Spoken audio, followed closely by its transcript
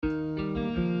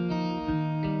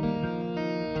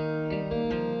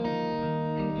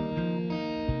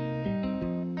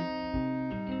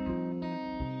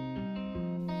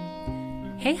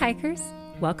Hey hikers,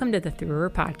 welcome to the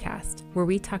Througher Podcast, where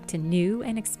we talk to new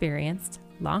and experienced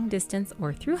long distance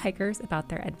or through hikers about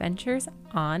their adventures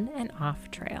on and off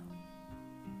trail.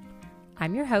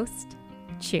 I'm your host,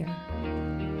 Cheer.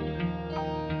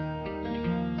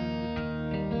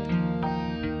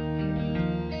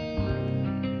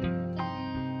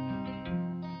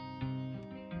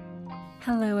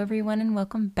 Hello everyone and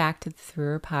welcome back to the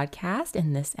Througher Podcast.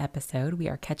 In this episode, we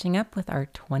are catching up with our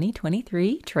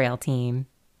 2023 trail team.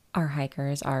 Our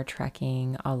hikers are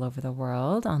trekking all over the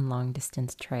world on long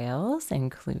distance trails,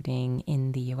 including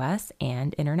in the US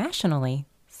and internationally.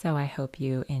 So I hope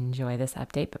you enjoy this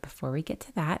update. But before we get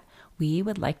to that, we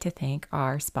would like to thank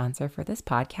our sponsor for this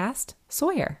podcast,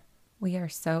 Sawyer. We are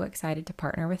so excited to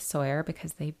partner with Sawyer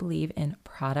because they believe in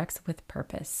products with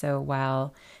purpose. So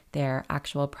while their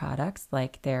actual products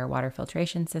like their water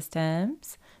filtration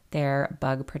systems, their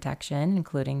bug protection,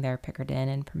 including their Picaridin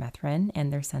and permethrin,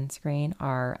 and their sunscreen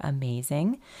are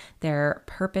amazing, their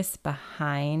purpose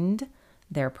behind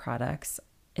their products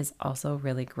is also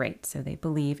really great. So they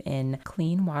believe in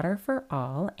clean water for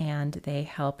all, and they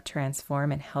help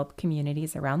transform and help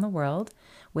communities around the world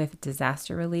with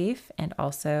disaster relief and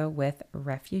also with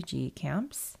refugee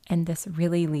camps. And this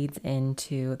really leads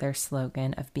into their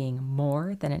slogan of being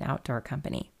more than an outdoor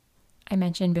company. I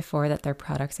mentioned before that their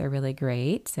products are really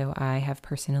great, so I have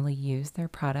personally used their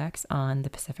products on the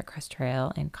Pacific Crest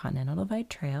Trail and Continental Divide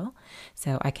Trail,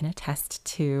 so I can attest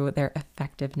to their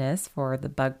effectiveness for the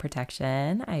bug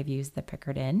protection. I've used the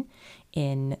Picaridin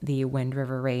in the Wind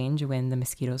River Range when the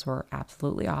mosquitoes were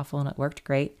absolutely awful, and it worked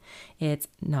great. It's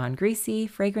non-greasy,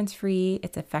 fragrance-free,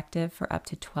 it's effective for up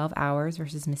to 12 hours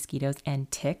versus mosquitoes and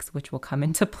ticks, which will come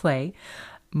into play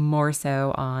more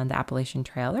so on the Appalachian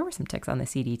Trail. There were some ticks on the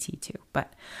CDT too,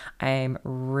 but I'm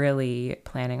really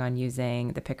planning on using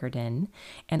the Picaridin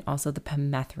and also the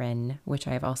permethrin, which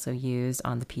I've also used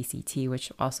on the PCT,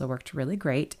 which also worked really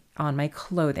great on my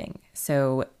clothing.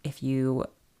 So if you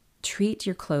treat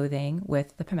your clothing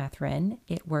with the permethrin,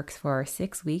 it works for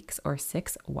 6 weeks or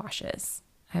 6 washes.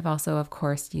 I've also, of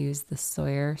course, used the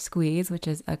Sawyer Squeeze, which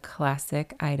is a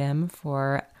classic item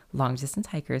for long distance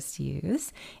hikers to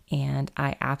use, and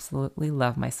I absolutely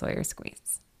love my Sawyer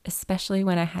Squeeze, especially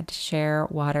when I had to share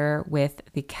water with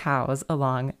the cows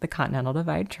along the Continental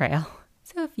Divide Trail.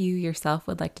 So if you yourself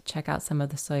would like to check out some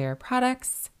of the Sawyer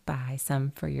products, buy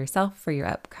some for yourself for your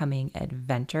upcoming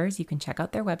adventures, you can check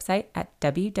out their website at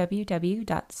www.sawyer.com,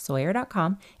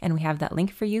 and we have that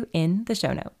link for you in the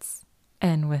show notes.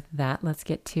 And with that, let's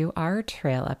get to our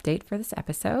trail update for this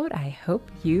episode. I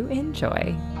hope you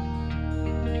enjoy.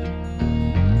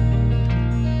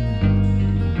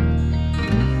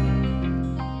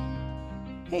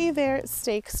 Hey there, it's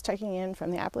Stakes checking in from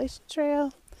the Appalachian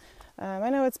Trail. I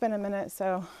know it's been a minute,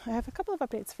 so I have a couple of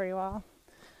updates for you all.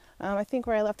 I think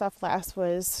where I left off last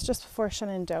was just before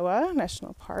Shenandoah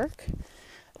National Park.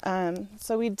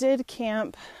 So we did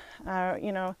camp,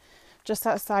 just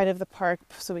outside of the park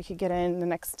so we could get in the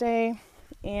next day.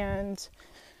 And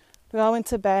we all went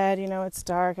to bed, it's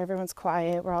dark, everyone's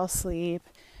quiet, we're all asleep.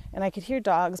 And I could hear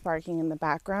dogs barking in the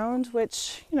background,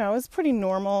 which, is pretty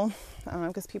normal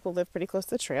because people live pretty close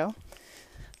to the trail.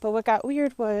 But what got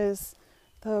weird was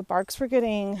the barks were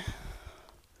getting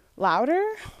louder,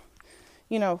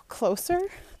 closer.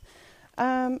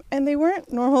 And they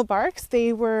weren't normal barks.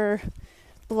 They were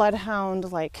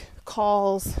bloodhound-like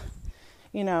calls,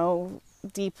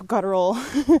 deep guttural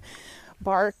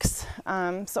barks.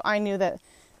 So I knew that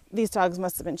these dogs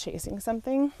must have been chasing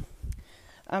something.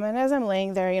 And as I'm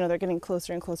laying there, they're getting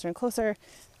closer and closer and closer.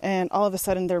 And all of a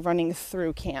sudden they're running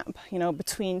through camp,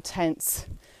 between tents.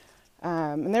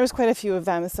 And there was quite a few of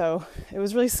them. So it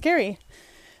was really scary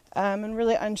and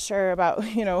really unsure about,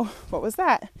 what was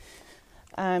that?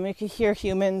 You could hear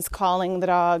humans calling the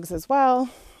dogs as well.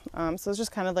 So it was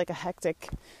just kind of like a hectic,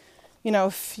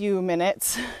 few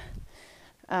minutes.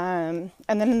 And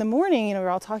then in the morning, we were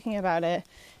all talking about it.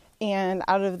 And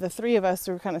out of the 3 of us,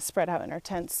 we were kind of spread out in our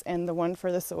tents, and the one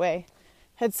furthest away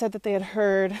had said that they had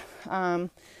heard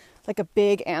like a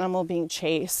big animal being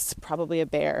chased, probably a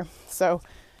bear. So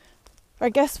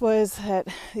our guess was that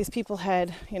these people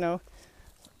had,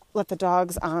 let the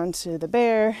dogs onto the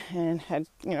bear and had,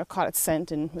 caught its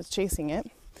scent and was chasing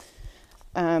it.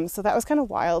 So that was kind of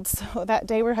wild. So that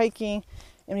day we're hiking,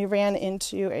 and we ran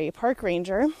into a park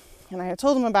ranger, and I had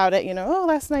told him about it,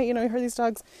 last night, we heard these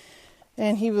dogs.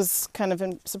 And he was kind of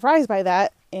surprised by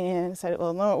that and said,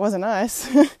 well, no, it wasn't us.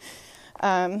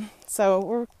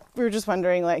 So we were just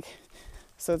wondering,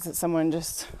 so is it someone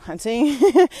just hunting?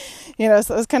 So it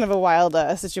was kind of a wild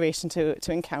situation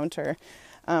to encounter,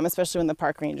 especially when the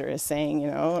park ranger is saying,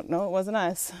 no, it wasn't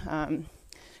us.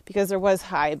 because there was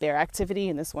high bear activity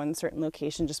in this one certain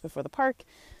location just before the park.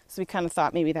 So we kind of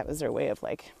thought maybe that was their way of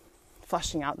like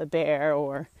flushing out the bear,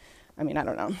 or, I mean, I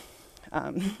don't know.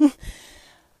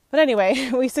 But anyway,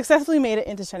 we successfully made it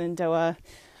into Shenandoah.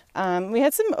 We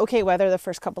had some okay weather the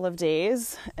first couple of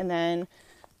days, and then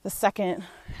the second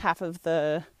half of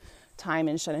the time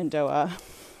in Shenandoah,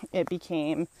 it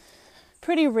became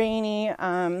pretty rainy.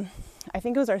 I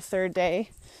think it was our third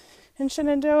day in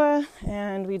Shenandoah,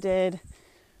 and we did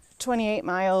 28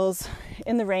 miles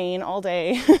in the rain all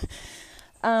day.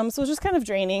 So it was just kind of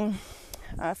draining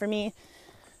for me,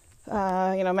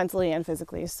 mentally and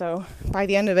physically. So by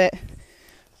the end of it,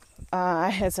 I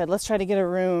had said, let's try to get a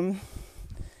room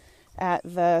at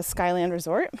the Skyland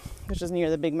Resort, which is near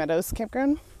the Big Meadows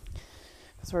campground.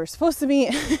 That's where we're supposed to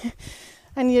be.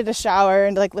 I needed a shower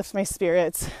and to like lift my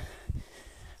spirits.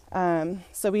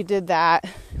 So we did that,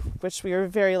 which we were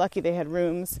very lucky they had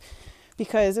rooms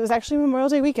because it was actually Memorial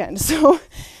Day weekend. So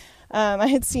I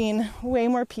had seen way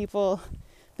more people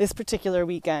this particular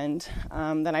weekend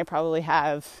than I probably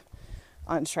have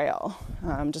on trail,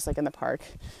 just like in the park.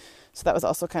 So that was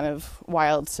also kind of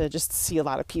wild to just see a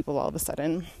lot of people all of a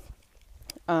sudden.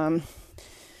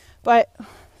 But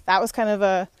that was kind of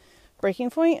a breaking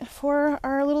point for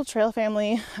our little trail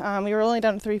family. We were only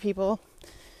down to 3 people.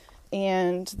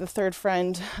 And the third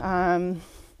friend,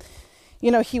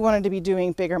 he wanted to be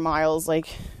doing bigger miles, like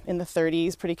in the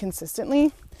 30s pretty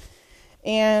consistently.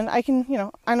 And I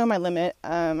know my limit.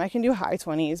 I can do high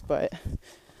 20s, but,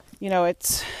 I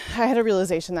had a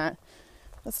realization that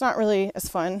that's not really as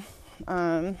fun.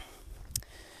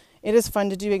 It is fun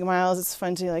to do big miles. It's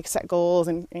fun to like set goals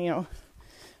and,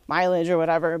 mileage or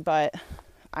whatever. But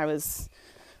I was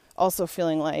also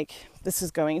feeling like this is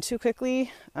going too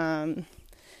quickly.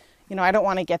 I don't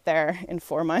want to get there in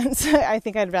 4 months. I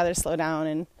think I'd rather slow down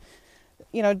and,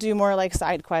 do more like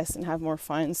side quests and have more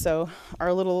fun. So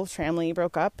our little family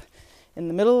broke up in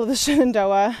the middle of the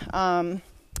Shenandoah.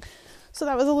 So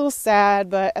that was a little sad,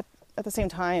 but at the same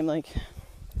time, like,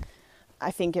 I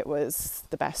think it was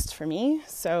the best for me.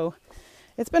 So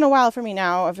it's been a while for me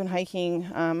now. I've been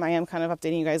hiking. I am kind of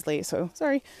updating you guys late, so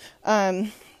sorry.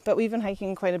 But we've been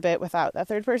hiking quite a bit without that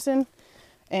third person.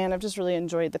 And I've just really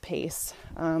enjoyed the pace,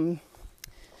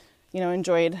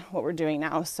 enjoyed what we're doing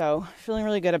now. So feeling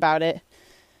really good about it.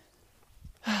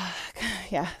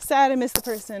 Yeah, sad I missed the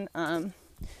person.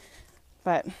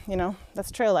 But,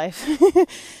 that's trail life.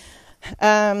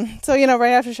 So,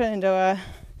 right after Shenandoah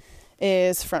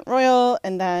is Front Royal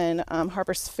and then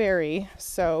Harper's Ferry.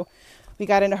 So we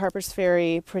got into Harper's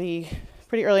Ferry pretty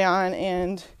early on,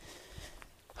 and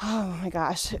oh my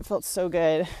gosh, it felt so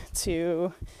good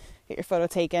to get your photo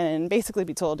taken and basically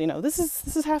be told, this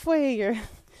is halfway, you're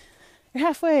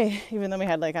halfway, even though we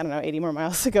had 80 more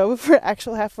miles to go for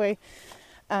actual halfway.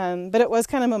 But it was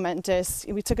kind of momentous.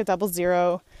 We took a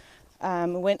 00,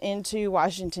 went into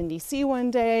Washington, D.C.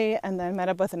 one day, and then met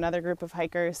up with another group of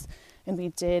hikers, and we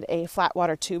did a flat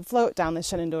water tube float down the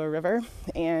Shenandoah River.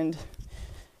 And,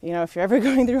 if you're ever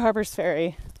going through Harper's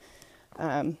Ferry,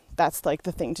 that's like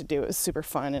the thing to do. It was super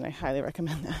fun, and I highly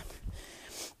recommend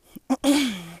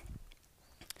that.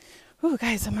 Ooh,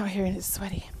 guys, I'm out here and it's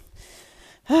sweaty.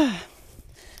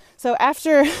 So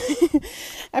after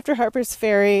Harper's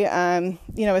Ferry,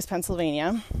 is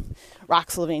Pennsylvania,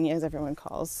 Rocksylvania as everyone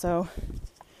calls. So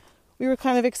we were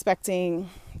kind of expecting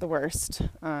the worst.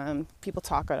 People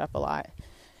talk it up a lot.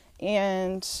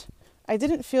 And I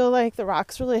didn't feel like the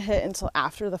rocks really hit until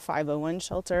after the 501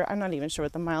 shelter. I'm not even sure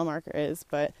what the mile marker is,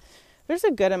 but there's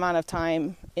a good amount of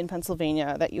time in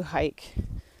Pennsylvania that you hike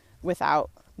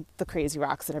without the crazy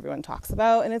rocks that everyone talks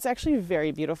about. And it's actually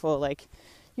very beautiful. Like,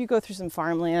 you go through some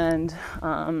farmland.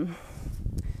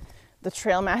 The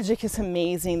trail magic is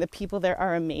amazing. The people there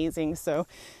are amazing. So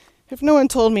if no one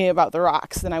told me about the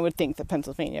rocks, then I would think that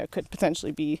Pennsylvania could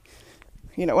potentially be,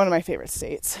 one of my favorite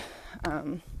states.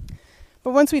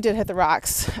 But once we did hit the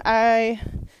rocks, I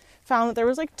found that there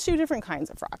was 2 different kinds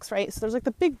of rocks, right? So there's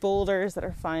the big boulders that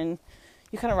are fun.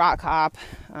 You kind of rock hop.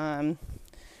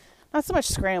 Not so much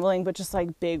scrambling, but just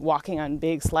big walking on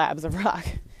big slabs of rock.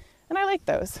 And I like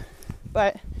those.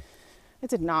 But I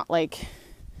did not like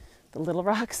the little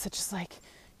rocks that just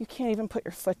you can't even put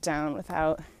your foot down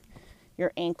without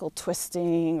your ankle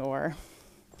twisting or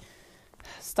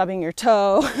stubbing your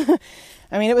toe.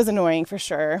 I mean, it was annoying for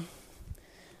sure.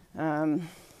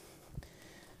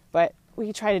 But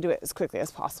we try to do it as quickly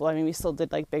as possible. I mean, we still did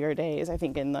bigger days, I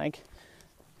think in the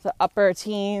upper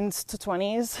teens to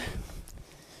 20s.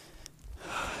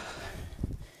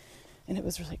 And it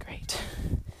was really great.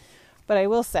 But I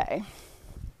will say,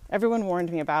 everyone warned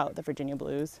me about the Virginia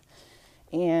Blues,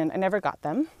 and I never got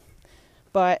them.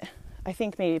 But I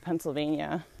think maybe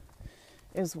Pennsylvania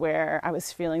is where I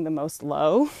was feeling the most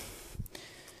low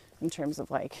in terms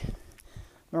of like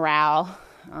morale.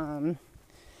 I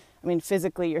mean,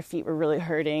 physically your feet were really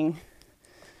hurting.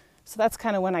 So that's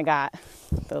kind of when I got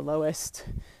the lowest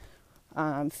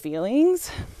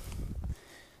feelings.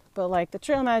 But like the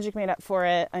trail magic made up for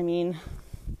it. I mean,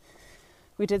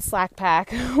 we did slack pack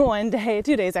 2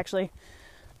 days actually.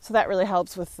 So that really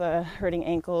helps with the hurting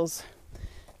ankles.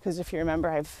 Because if you remember,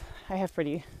 I have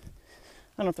pretty, I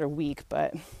don't know if they're weak,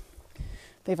 but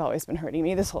they've always been hurting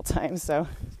me this whole time. So it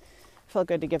felt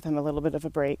good to give them a little bit of a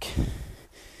break.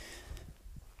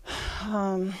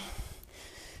 And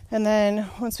then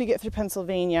once we get through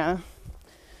Pennsylvania,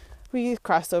 we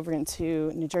cross over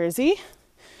into New Jersey.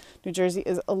 New Jersey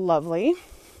is lovely.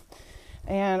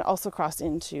 And also crossed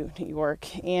into New York.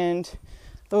 And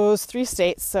those 3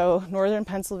 states, so northern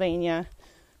Pennsylvania,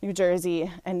 New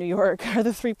Jersey, and New York, are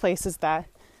the 3 places that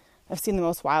I've seen the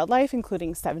most wildlife,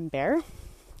 including 7 bear.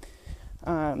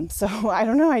 So I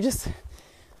don't know,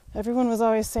 everyone was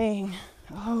always saying,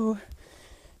 oh,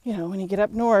 you know, when you get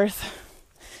up north,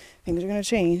 things are going to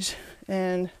change.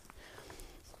 And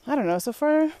I don't know, so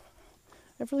far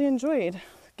I've really enjoyed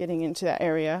getting into that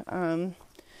area.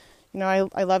 You know,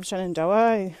 I loved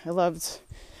Shenandoah. I loved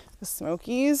the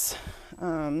Smokies.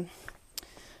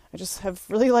 I just have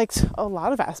really liked a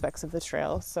lot of aspects of the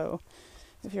trail. So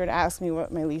if you were to ask me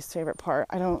what my least favorite part,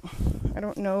 I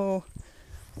don't know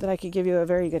that I could give you a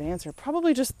very good answer.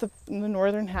 Probably just the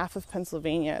northern half of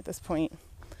Pennsylvania at this point.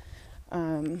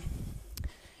 In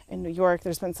New York,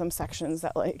 there's been some sections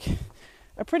that like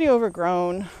are pretty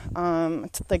overgrown.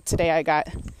 Like today I got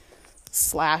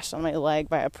slashed on my leg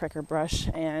by a pricker brush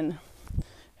and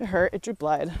it hurt. It drew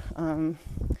blood.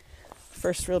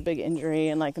 First real big injury,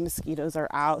 and like the mosquitoes are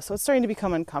out, so it's starting to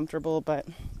become uncomfortable, but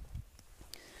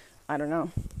I don't know.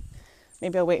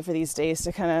 Maybe I'll wait for these days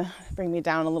to kind of bring me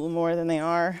down a little more than they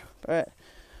are, but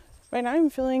right now I'm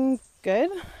feeling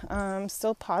good.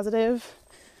 Still positive.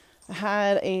 I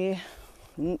had a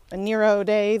Nero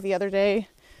day the other day,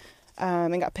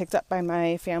 and got picked up by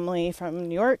my family from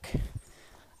New York.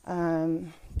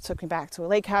 Took me back to a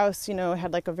lake house. You know,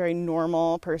 had like a very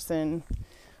normal person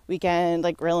weekend,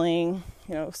 like grilling,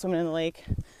 you know, swimming in the lake.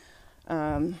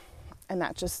 And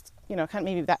that just, you know, kind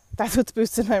of maybe that's what's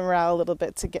boosted my morale a little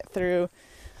bit to get through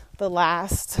the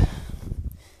last,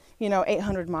 you know,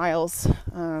 800 miles.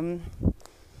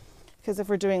 Because if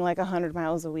we're doing like 100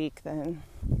 miles a week, then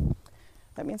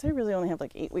that means I really only have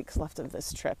like 8 weeks left of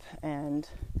this trip. And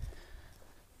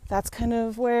that's kind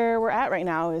of where we're at right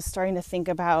now, is starting to think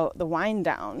about the wind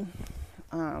down.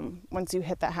 Once you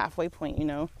hit that halfway point, you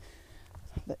know,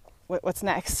 what's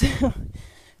next?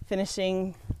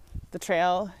 Finishing the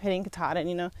trail, hitting Katahdin,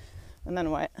 you know, and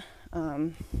then what?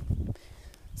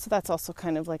 So that's also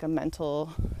kind of like a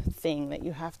mental thing that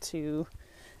you have to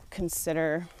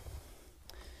consider,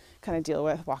 kind of deal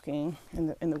with walking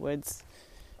in the woods.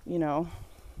 You know,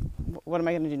 what am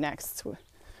I going to do next?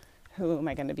 Who am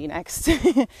I going to be next?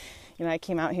 You know, I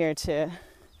came out here to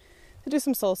do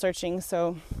some soul searching.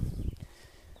 So,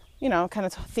 you know, kind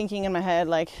of thinking in my head,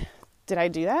 like, did I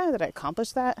do that? Did I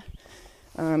accomplish that?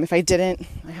 If I didn't,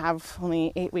 I have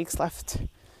only 8 weeks left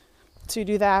to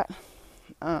do that.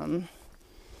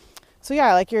 So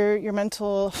yeah, like your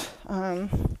mental,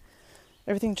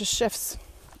 everything just shifts,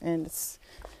 and it's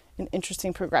an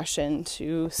interesting progression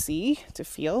to see, to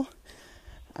feel.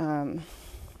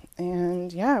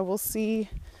 And yeah, we'll see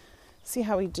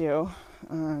how we do.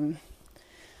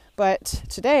 But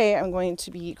today I'm going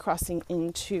to be crossing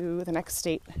into the next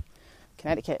state,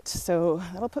 Connecticut. So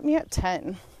that'll put me at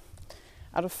 10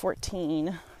 out of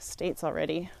 14 states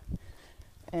already.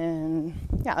 And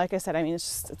yeah, like I said, I mean,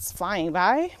 it's flying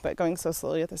by, but going so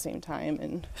slowly at the same time.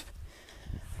 And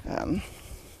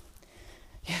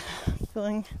yeah,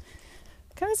 feeling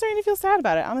kind of starting to feel sad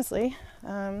about it, honestly.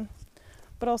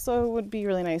 But also would be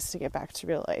really nice to get back to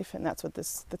real life. And that's what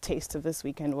the taste of this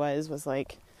weekend was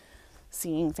like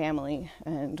seeing family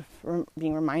and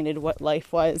being reminded what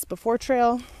life was before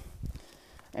trail.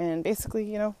 And basically,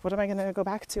 you know, what am I going to go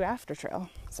back to after trail?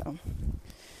 So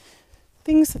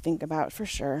things to think about for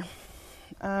sure.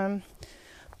 Well,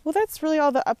 that's really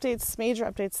all the updates, major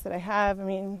updates that I have. I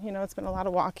mean, you know, it's been a lot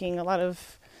of walking, a lot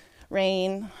of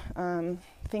rain,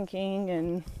 thinking,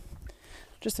 and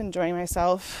just enjoying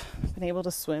myself. Been able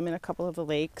to swim in a couple of the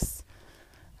lakes,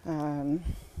 you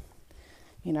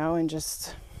know, and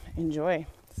just enjoy.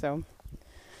 So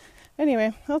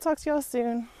anyway, I'll talk to y'all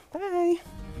soon. Bye.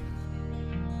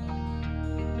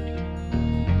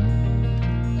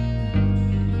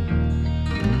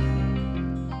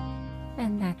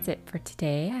 That's it for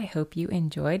today. I hope you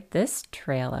enjoyed this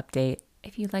trail update.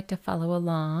 If you'd like to follow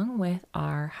along with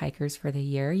our hikers for the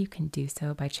year, you can do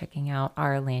so by checking out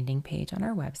our landing page on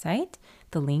our website.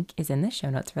 The link is in the show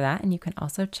notes for that, and you can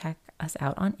also check us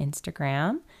out on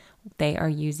Instagram. They are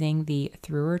using the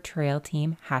Through Trail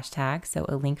Team hashtag, so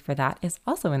a link for that is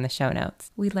also in the show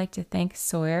notes. We'd like to thank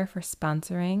Sawyer for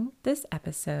sponsoring this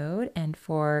episode and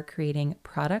for creating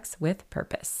products with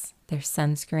purpose. Their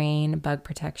sunscreen, bug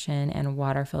protection, and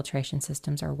water filtration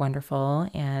systems are wonderful,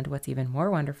 and what's even more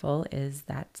wonderful is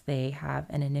that they have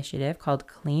an initiative called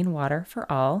Clean Water for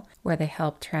All, where they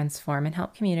help transform and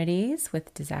help communities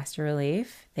with disaster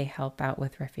relief. They help out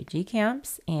with refugee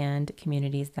camps and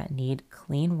communities that need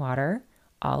clean water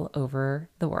all over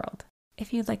the world.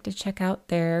 If you'd like to check out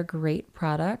their great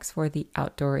products for the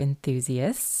outdoor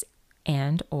enthusiasts,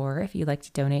 or if you'd like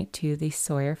to donate to the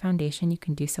Sawyer Foundation, you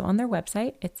can do so on their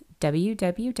website. It's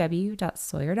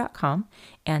www.sawyer.com,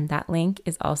 and that link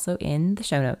is also in the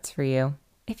show notes for you.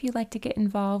 If you'd like to get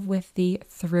involved with the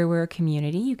Thrower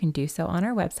community, you can do so on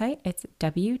our website. It's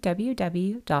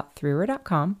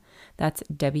www.thrower.com. That's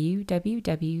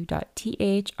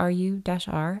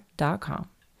www.thru-r.com.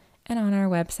 And on our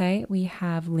website, we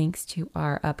have links to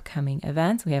our upcoming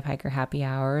events. We have hiker happy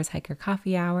hours, hiker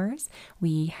coffee hours.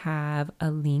 We have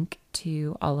a link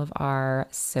to all of our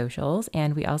socials,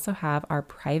 and we also have our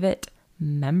private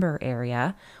member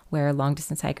area where long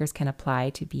distance hikers can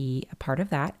apply to be a part of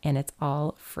that, and it's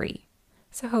all free.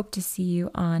 So hope to see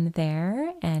you on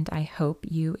there, and I hope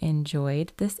you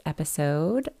enjoyed this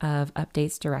episode of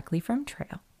Updates Directly from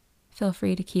Trail. Feel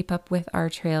free to keep up with our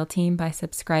trail team by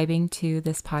subscribing to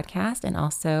this podcast and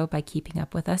also by keeping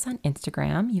up with us on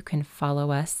Instagram. You can follow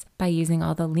us by using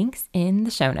all the links in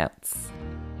the show notes.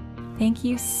 Thank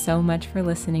you so much for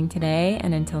listening today,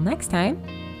 and until next time,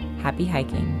 happy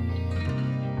hiking.